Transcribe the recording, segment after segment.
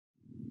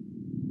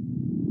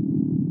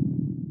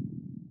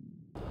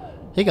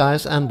Hey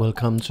guys, and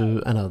welcome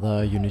to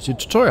another Unity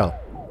tutorial.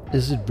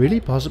 Is it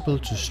really possible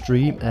to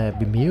stream a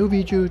Vimeo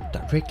video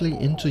directly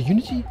into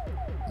Unity?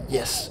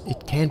 Yes,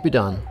 it can be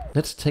done.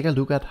 Let's take a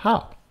look at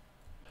how.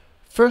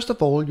 First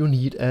of all, you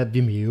need a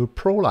Vimeo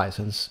Pro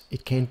license.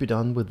 It can't be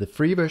done with the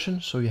free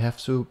version, so you have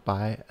to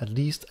buy at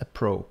least a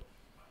Pro.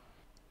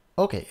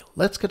 Okay,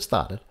 let's get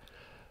started.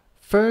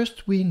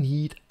 First, we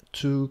need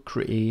to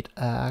create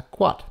a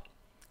quad.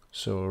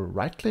 So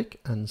right click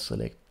and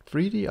select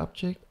 3D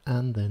object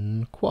and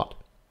then quad.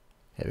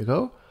 Here we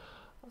go.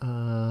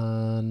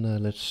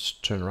 And let's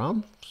turn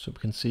around so we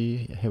can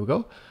see. Here we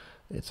go.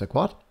 It's a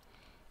quad.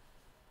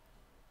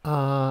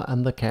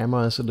 And the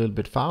camera is a little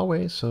bit far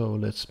away, so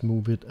let's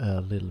move it a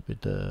little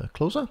bit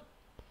closer.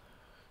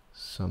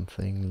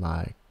 Something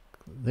like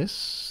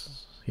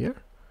this here.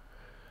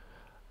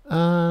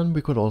 And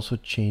we could also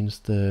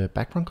change the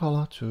background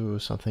color to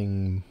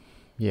something,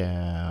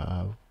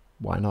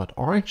 why not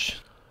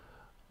orange?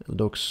 It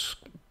looks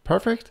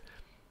perfect.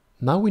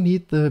 Now we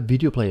need the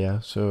video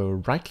player,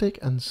 so right click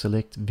and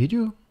select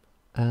video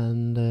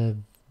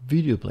and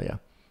video player,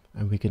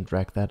 and we can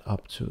drag that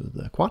up to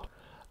the quad.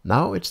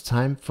 Now it's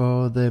time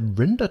for the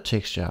render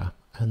texture,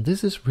 and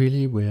this is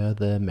really where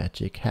the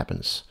magic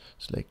happens.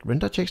 Select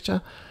render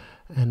texture,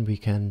 and we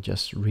can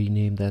just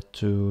rename that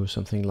to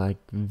something like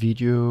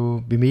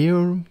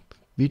Vimeo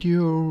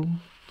video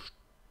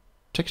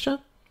texture.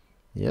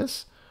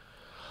 Yes.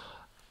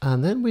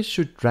 And then we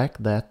should drag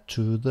that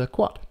to the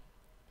quad.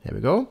 Here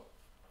we go.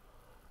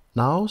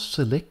 Now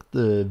select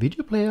the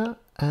video player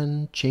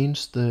and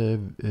change the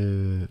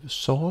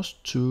source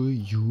to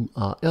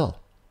URL.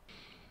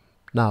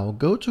 Now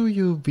go to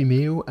your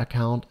Vimeo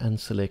account and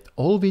select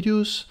all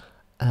videos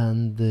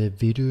and the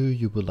video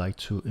you would like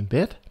to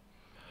embed.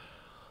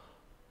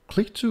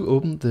 Click to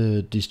open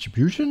the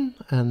distribution,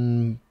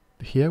 and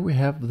here we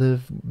have the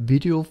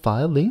video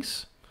file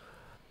links.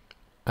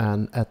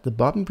 And at the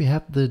bottom we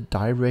have the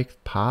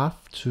direct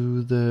path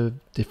to the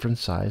different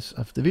size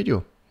of the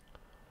video.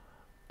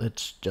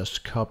 Let's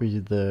just copy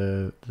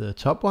the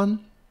top one.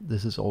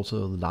 This is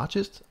also the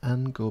largest,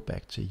 and go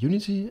back to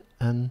Unity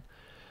and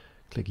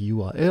click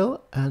URL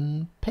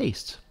and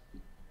paste.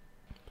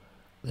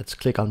 Let's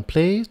click on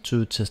play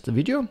to test the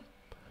video.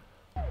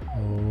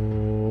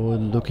 Oh,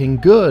 looking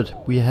good.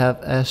 We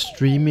have a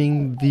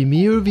streaming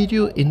Vimeo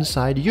video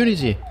inside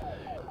Unity.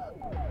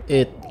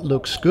 It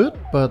looks good,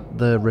 but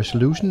the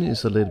resolution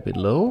is a little bit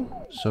low,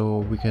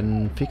 so we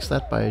can fix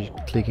that by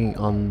clicking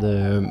on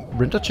the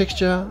render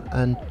texture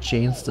and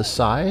change the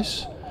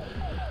size.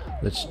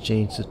 Let's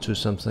change it to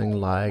something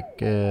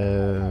like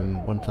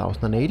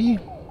 1080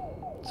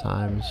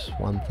 times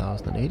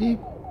 1080.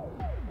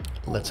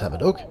 Let's have a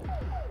look.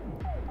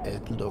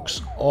 It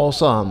looks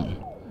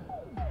awesome.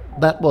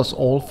 That was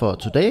all for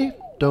today.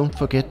 Don't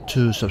forget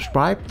to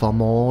subscribe for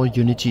more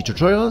Unity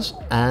tutorials,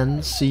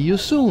 and see you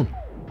soon.